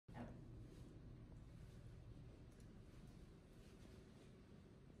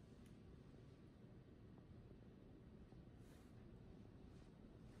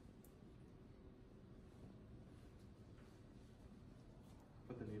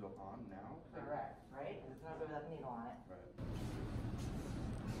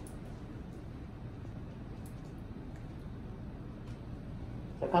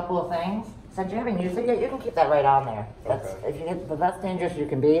couple of things. Since you haven't used it yet, you can keep that right on there. That's, Okay. if you get the less dangerous you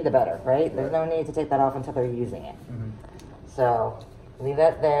can be, the better, right? There's no need to take that off until they're using it. So leave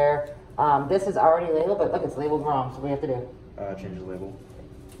that there. This is already labeled, but look, it's labeled wrong, so we have to do. Change the label.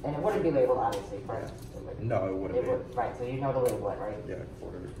 And it wouldn't be labeled, obviously. Right? No, it wouldn't It be. would, right, so you know to label it, right? Yeah,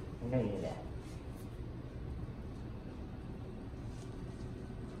 quarter. You know you need that.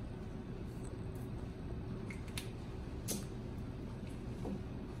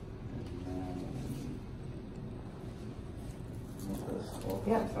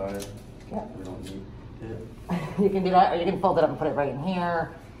 Yeah. Side. Yeah. We don't need it. You can do that, or you can fold it up and put it right in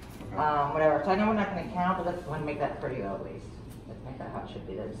here. Okay. Whatever. So I know we're not going to count, but let's go and make that pretty though, at least. Let's make that how it should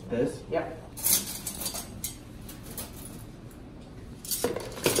be. This? Yep.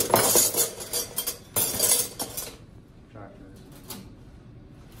 Tractors.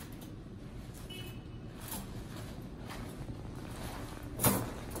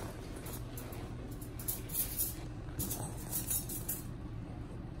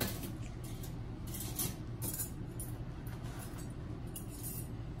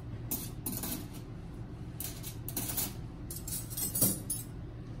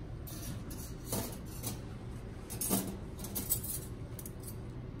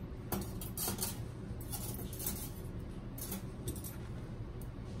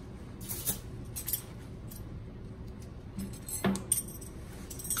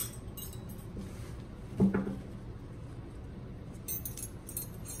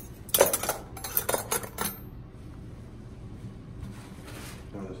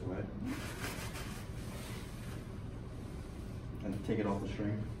 Go this way. And take it off the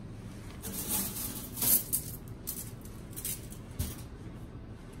string.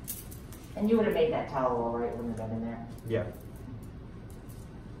 And you would have made that towel all right when you got in there. Yeah.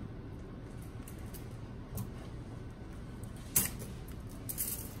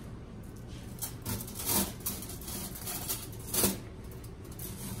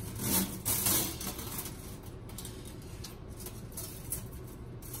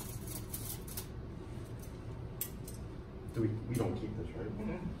 We don't keep this, right?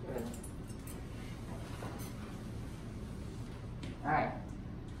 Good. All right.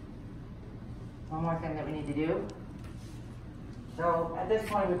 One more thing that we need to do. So at this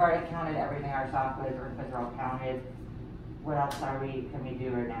point, we've already counted everything. Our soft goods are all counted. What else can we do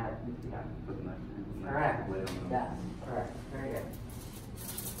right now? Yeah. Put the knife. Correct. Lay it on the- Yes, correct. Very good.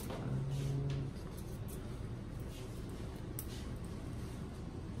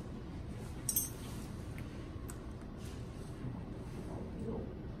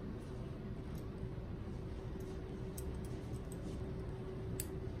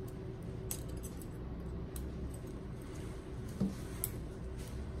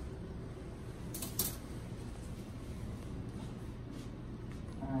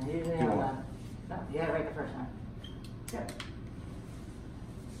 Usually Do on what? the, no, you got it right the first time. Yep.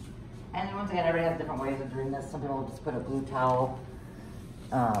 And once again, everybody has different ways of doing this. Some people will just put a blue towel,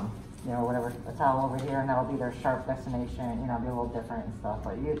 you know, whatever, a towel over here, and that'll be their sharp destination, you know, be a little different and stuff,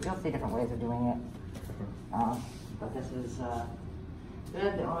 but you'll see different ways of doing it. But this is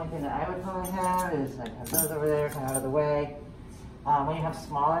good. The only thing that I would probably have is like have those over there, kind of out of the way. When you have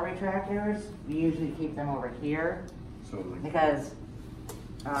smaller retractors, we usually keep them over here So like, because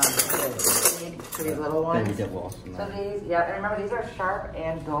for these little ones. then you get lost in So that. these, yeah, and remember these are sharp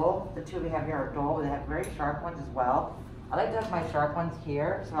and dull. The two we have here are dull, but they have very sharp ones as well. I like to have my sharp ones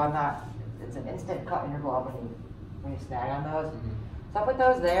here, so I'm not, it's an instant cut in your glove when you snag on those. So I'll put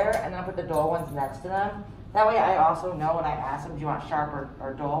those there, and then I'll put the dull ones next to them. That way I also know when I ask them, do you want sharp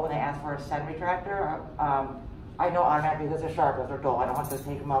or dull? When they ask for a send retractor, I know automatically those are sharp, those are dull. I don't have to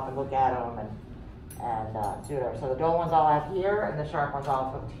take them up and look at them and do it. So the dull ones I'll have here, and the sharp ones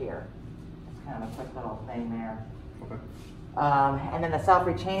I'll put here. It's kind of a quick little thing there. Okay. And then the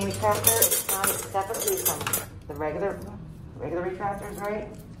self-retaining retractor is counted separately from the regular retractors, right?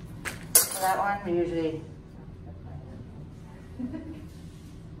 So that one we usually.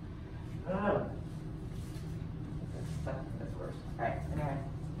 Oh. That's worse. All right.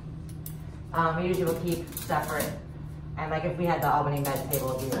 Anyway, we usually will keep separate, and like if we had the Albany med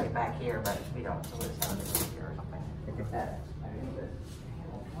table, it'd be right back here, but we don't, so we'll just have it over here or something. Okay. Like that.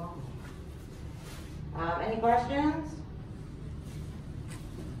 Any questions?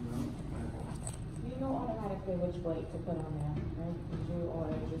 You know automatically which blade to put on there, right? Did you or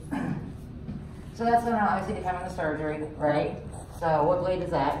just So that's going to obviously depend on the surgery, right? So what blade is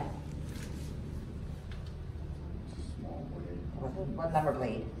that? Small blade. What number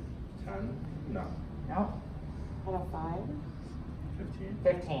blade? 10? No. No? at a 5? 15?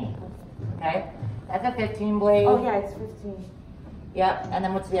 15. Okay? That's a 15 blade. Oh yeah, it's 15. Yep, and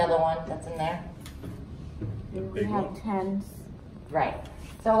then what's the other one that's in there? The We big have one. 10s. Right.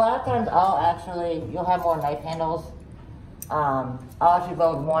 So a lot of times you'll have more knife handles. I'll actually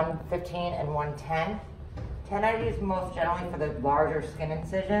load one 15 and one 10. 10 I use most generally for the larger skin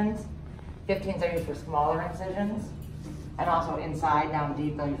incisions. 15s I use for smaller incisions. And also inside, down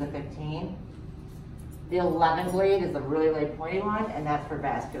deep, they'll use a 15. The 11 blade is the really, really pointy one, and that's for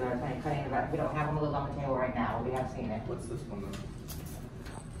vascular. It's when you're cutting it up. We don't have one of those on the table right now. We have seen it. What's this one then?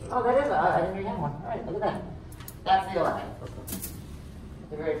 Oh, that is, I didn't know you had one. All right, look at that. That's the 11. Okay.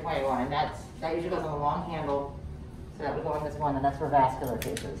 The very pointy one, and that usually goes on a long handle. So that would go in this one, and that's for vascular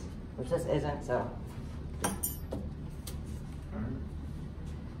cases, which this isn't, so. Alright.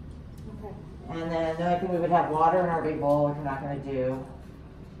 Okay. And then the other thing, we would have water in our big bowl, which we're not gonna do.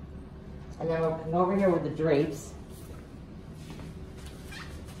 And then we'll come over here with the drapes.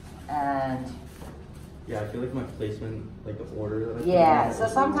 And Yeah, I feel like my placement, like the order that I put yeah, in so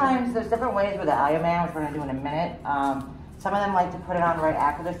is- sometimes there's different ways with the Alioman, which we're gonna do in a minute. Some of them like to put it on right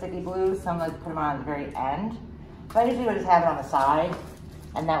after the sticky blues, some like to put them on at the very end. So I usually would just have it on the side,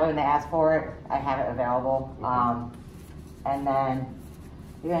 and that way when they ask for it, I have it available. And then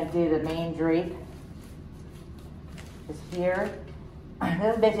you're gonna do the main drape is here.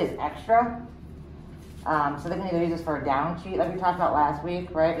 This basically is extra. So they can either use this for a down sheet, like we talked about last week,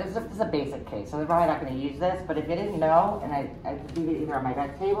 right? This is a basic case, so they're probably not gonna use this, but if you didn't know, and I leave it either on my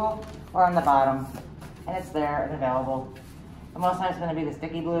deck table or on the bottom, and it's there and available. And most times it's gonna be the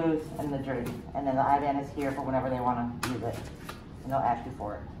sticky blues and the drape, and then the IBAN is here for whenever they wanna use it, and they'll ask you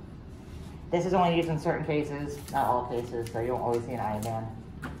for it. This is only used in certain cases, not all cases, so you won't always see an IBAN.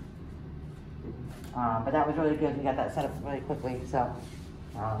 But that was really good, we got that set up really quickly, so.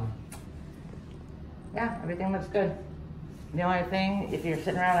 Yeah, everything looks good. The only thing, if you're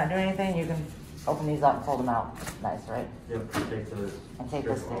sitting around not doing anything, you can open these up and fold them out. Nice, right? Yep, take the. And take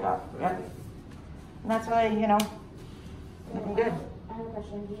this strip stick off. off. Yep. And that's why, looking good. I have a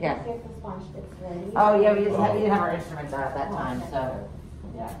question. Do you Yeah. guys get the sponge sticks ready? Oh, yeah, we didn't have our instruments out at that time, so,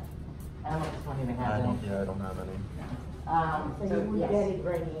 yeah. I don't know if this one even has any. I don't have any. So you would yes. get it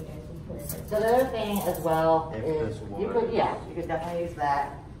ready and just put it. So the other thing as well If is, this you were- could, yeah, you could definitely use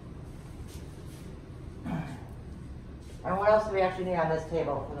that. And what else do we actually need on this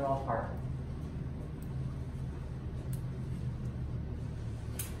table for the most part?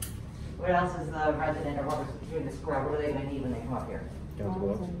 What else is the resident or whoever's doing the scrub, what are they gonna need when they come up here? Guys,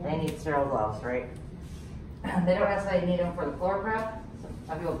 gloves? They need sterile gloves, right? They don't necessarily need them for the floor prep.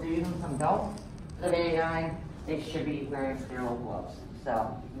 Some people do use them, some don't. For the baby going, they should be wearing sterile gloves.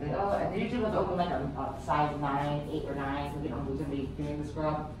 So, and usually with open like a size 9, 8 or 9, who's gonna be doing the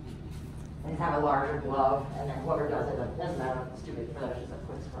scrub. And have a larger glove, and then whoever does it, doesn't matter if it's too big for them, it's just a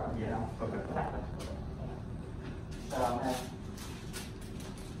quick scrub, you know? Okay. So,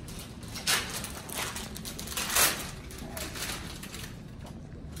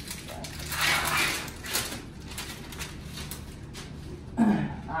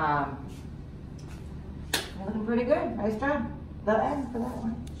 looking pretty good. Nice job. The end for that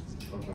one.